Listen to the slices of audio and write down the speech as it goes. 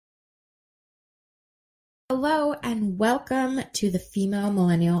Hello and welcome to the Female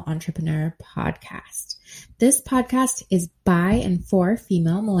Millennial Entrepreneur Podcast. This podcast is by and for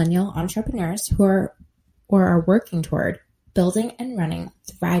female millennial entrepreneurs who are working toward building and running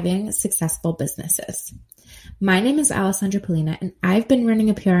thriving, successful businesses. My name is Alessandra Polina, and I've been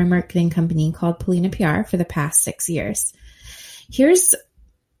running a PR and marketing company called Polina PR for the past 6 years. Here's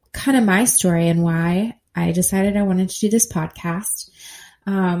kind of my story and why I decided I wanted to do this podcast.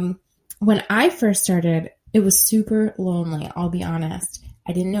 When I first started, it was super lonely, I'll be honest.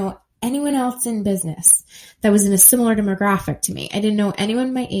 I didn't know anyone else in business that was in a similar demographic to me. I didn't know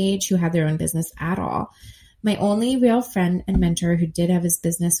anyone my age who had their own business at all. My only real friend and mentor who did have his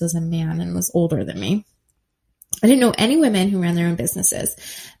business was a man and was older than me. I didn't know any women who ran their own businesses.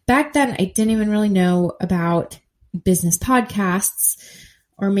 Back then, I didn't even really know about business podcasts,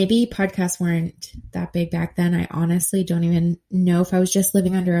 or maybe podcasts weren't that big back then. I honestly don't even know if I was just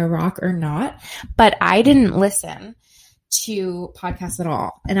living under a rock or not, but I didn't listen to podcasts at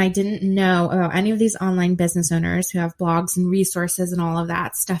all. And I didn't know about any of these online business owners who have blogs and resources and all of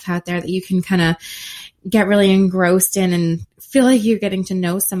that stuff out there that you can kind of get really engrossed in and feel like you're getting to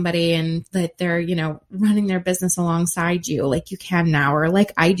know somebody and that they're, running their business alongside you like you can now, or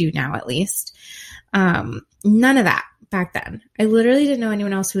like I do now at least. None of that back then. I literally didn't know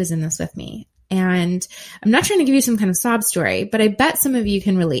anyone else who was in this with me. And I'm not trying to give you some kind of sob story, but I bet some of you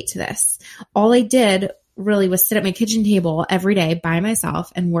can relate to this. All I did really was sit at my kitchen table every day by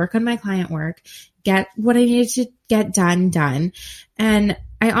myself and work on my client work, get what I needed to get done. And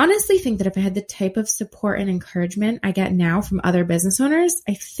I honestly think that if I had the type of support and encouragement I get now from other business owners,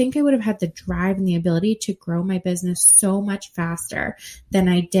 I think I would have had the drive and the ability to grow my business so much faster than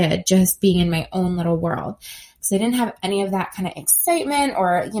I did just being in my own little world. Because I didn't have any of that kind of excitement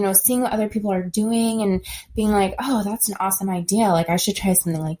or, seeing what other people are doing and being like, oh, that's an awesome idea. Like I should try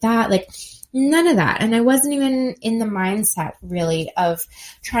something like that. Like none of that. And I wasn't even in the mindset really of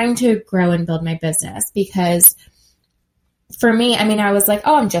trying to grow and build my business, because for me, I was like,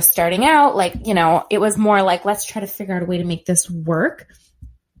 oh, I'm just starting out. Like, it was more like, let's try to figure out a way to make this work.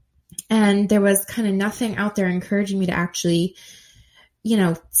 And there was kind of nothing out there encouraging me to actually,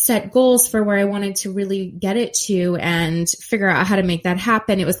 set goals for where I wanted to really get it to and figure out how to make that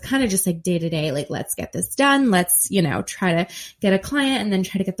happen. It was kind of just like day to day, like, let's get this done. Let's, try to get a client and then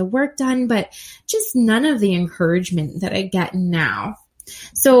try to get the work done, but just none of the encouragement that I get now.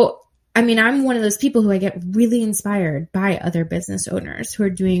 So, I'm one of those people who I get really inspired by other business owners who are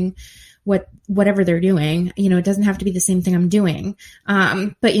doing whatever they're doing. It doesn't have to be the same thing I'm doing.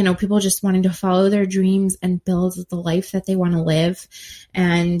 But people just wanting to follow their dreams and build the life that they want to live.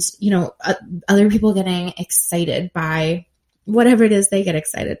 And, other people getting excited by whatever it is they get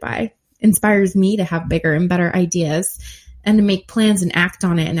excited by inspires me to have bigger and better ideas and to make plans and act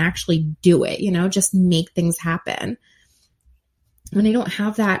on it and actually do it, just make things happen. When I don't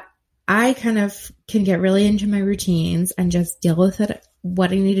have that, I kind of can get really into my routines and just deal with it,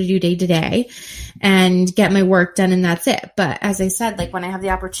 what I need to do day to day and get my work done, and that's it. But as I said, like when I have the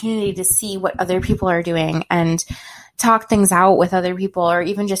opportunity to see what other people are doing and talk things out with other people, or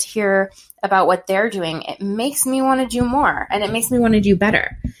even just hear about what they're doing, it makes me want to do more and it makes me want to do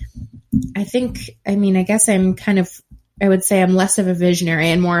better. I guess I would say I'm less of a visionary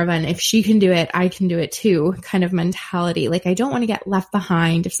and more of an, if she can do it, I can do it too kind of mentality. Like I don't want to get left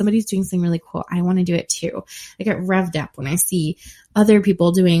behind. If somebody's doing something really cool, I want to do it too. I get revved up when I see other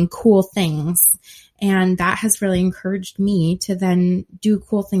people doing cool things. And that has really encouraged me to then do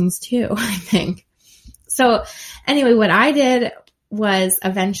cool things too, I think. So anyway, what I did was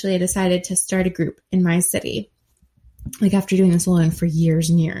eventually I decided to start a group in my city. Like after doing this alone for years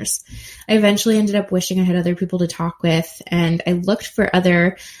and years, I eventually ended up wishing I had other people to talk with. And I looked for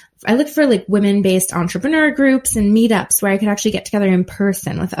like women-based entrepreneur groups and meetups where I could actually get together in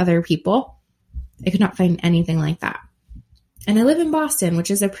person with other people. I could not find anything like that. And I live in Boston,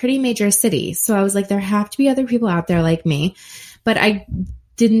 which is a pretty major city. So I was like, there have to be other people out there like me, but I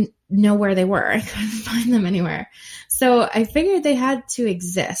didn't know where they were. I couldn't find them anywhere. So I figured they had to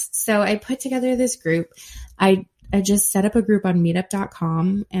exist. So I put together this group. I just set up a group on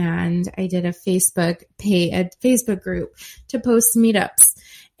meetup.com and I did a Facebook group to post meetups.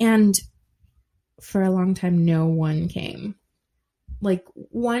 And for a long time, no one came. Like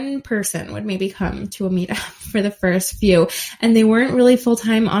one person would maybe come to a meetup for the first few, and they weren't really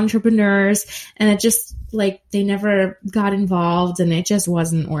full-time entrepreneurs, and it just like they never got involved and it just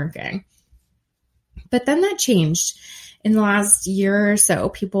wasn't working. But then that changed. In the last year or so,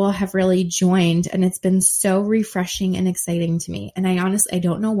 people have really joined, and it's been so refreshing and exciting to me. And I honestly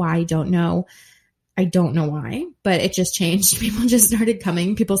don't know why. I don't know I don't know why, but it just changed. People just started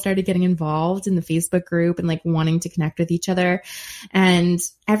coming. People started getting involved in the Facebook group and like wanting to connect with each other. And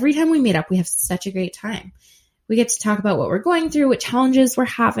every time we meet up, we have such a great time. We get to talk about what we're going through, what challenges we're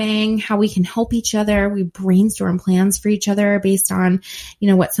having, how we can help each other. We brainstorm plans for each other based on,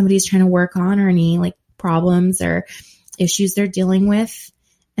 what somebody's trying to work on or any like problems or issues they're dealing with.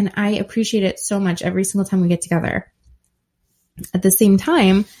 And I appreciate it so much every single time we get together. At the same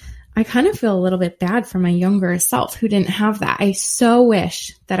time, I kind of feel a little bit bad for my younger self who didn't have that. I so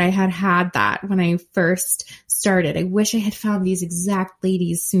wish that I had that when I first started. I wish I had found these exact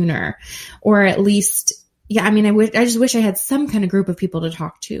ladies sooner, or at least, I just wish I had some kind of group of people to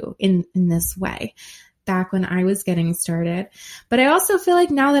talk to in this way back when I was getting started. But I also feel like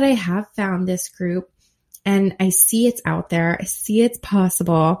now that I have found this group and I see it's out there, I see it's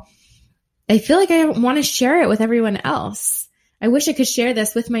possible, I feel like I want to share it with everyone else. I wish I could share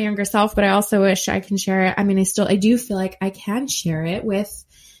this with my younger self, but I also wish I can share it. I do feel like I can share it with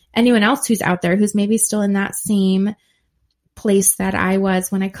anyone else who's out there who's maybe still in that same place that I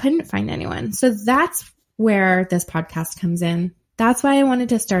was when I couldn't find anyone. So that's where this podcast comes in. That's why I wanted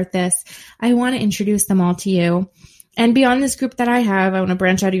to start this. I want to introduce them all to you. And beyond this group that I have, I want to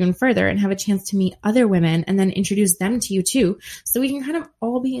branch out even further and have a chance to meet other women and then introduce them to you too. So we can kind of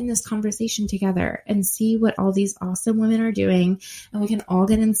all be in this conversation together and see what all these awesome women are doing. And we can all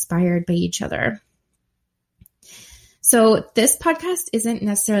get inspired by each other. So this podcast isn't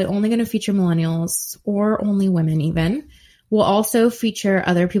necessarily only going to feature millennials or only women even. We'll also feature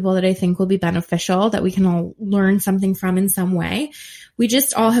other people that I think will be beneficial, that we can all learn something from in some way. We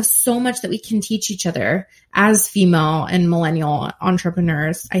just all have so much that we can teach each other as female and millennial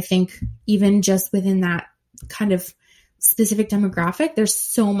entrepreneurs. I think even just within that kind of specific demographic, there's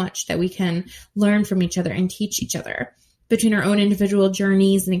so much that we can learn from each other and teach each other between our own individual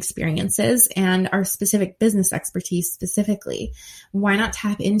journeys and experiences and our specific business expertise specifically. Why not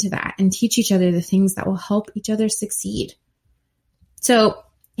tap into that and teach each other the things that will help each other succeed? So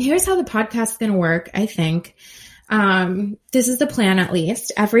here's how the podcast is going to work, I think. This is the plan, at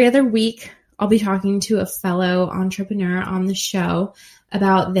least. Every other week, I'll be talking to a fellow entrepreneur on the show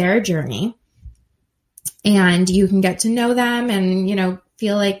about their journey. And you can get to know them and,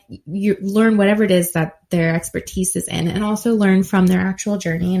 feel like you learn whatever it is that their expertise is in, and also learn from their actual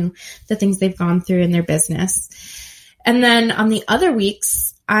journey and the things they've gone through in their business. And then on the other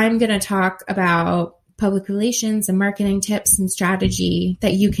weeks, I'm going to talk about public relations and marketing tips and strategy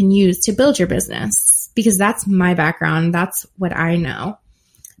that you can use to build your business, because that's my background. That's what I know.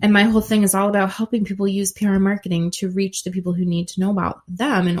 And my whole thing is all about helping people use PR and marketing to reach the people who need to know about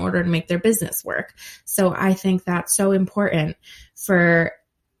them in order to make their business work. So I think that's so important for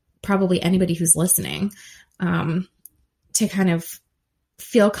probably anybody who's listening, to kind of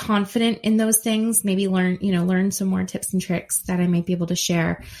feel confident in those things, maybe learn some more tips and tricks that I might be able to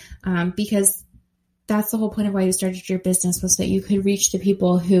share, because that's the whole point of why you started your business, was that you could reach the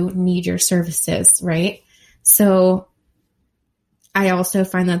people who need your services, right? So I also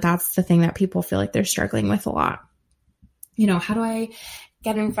find that that's the thing that people feel like they're struggling with a lot. How do I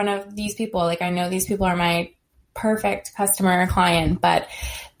get in front of these people? Like, I know these people are my perfect customer or client, but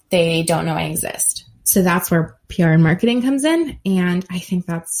they don't know I exist. So that's where PR and marketing comes in. And I think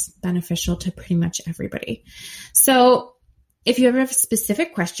that's beneficial to pretty much everybody. So if you ever have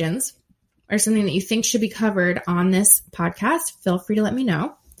specific questions or something that you think should be covered on this podcast, feel free to let me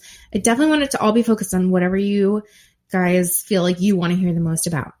know. I definitely want it to all be focused on whatever you guys feel like you want to hear the most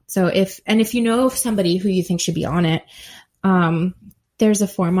about. So if you know of somebody who you think should be on it, there's a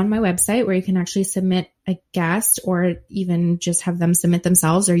form on my website where you can actually submit a guest, or even just have them submit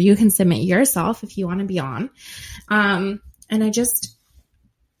themselves, or you can submit yourself if you want to be on. And I just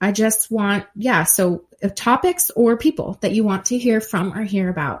want, so topics or people that you want to hear from or hear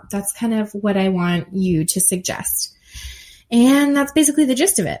about. That's kind of what I want you to suggest. And that's basically the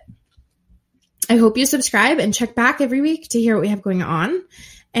gist of it. I hope you subscribe and check back every week to hear what we have going on.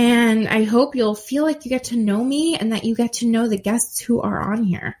 And I hope you'll feel like you get to know me, and that you get to know the guests who are on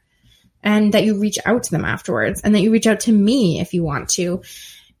here, and that you reach out to them afterwards, and that you reach out to me if you want to.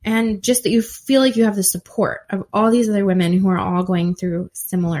 And just that you feel like you have the support of all these other women who are all going through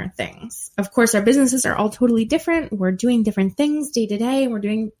similar things. Of course, our businesses are all totally different. We're doing different things day to day. We're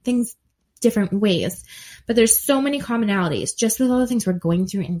doing things different ways. But there's so many commonalities just with all the things we're going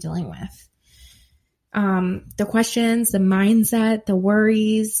through and dealing with. The questions, the mindset, the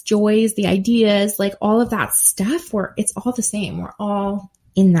worries, joys, the ideas, like all of that stuff, it's all the same. We're all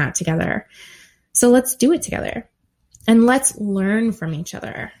in that together. So let's do it together. And let's learn from each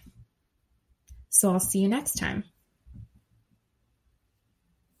other. So I'll see you next time.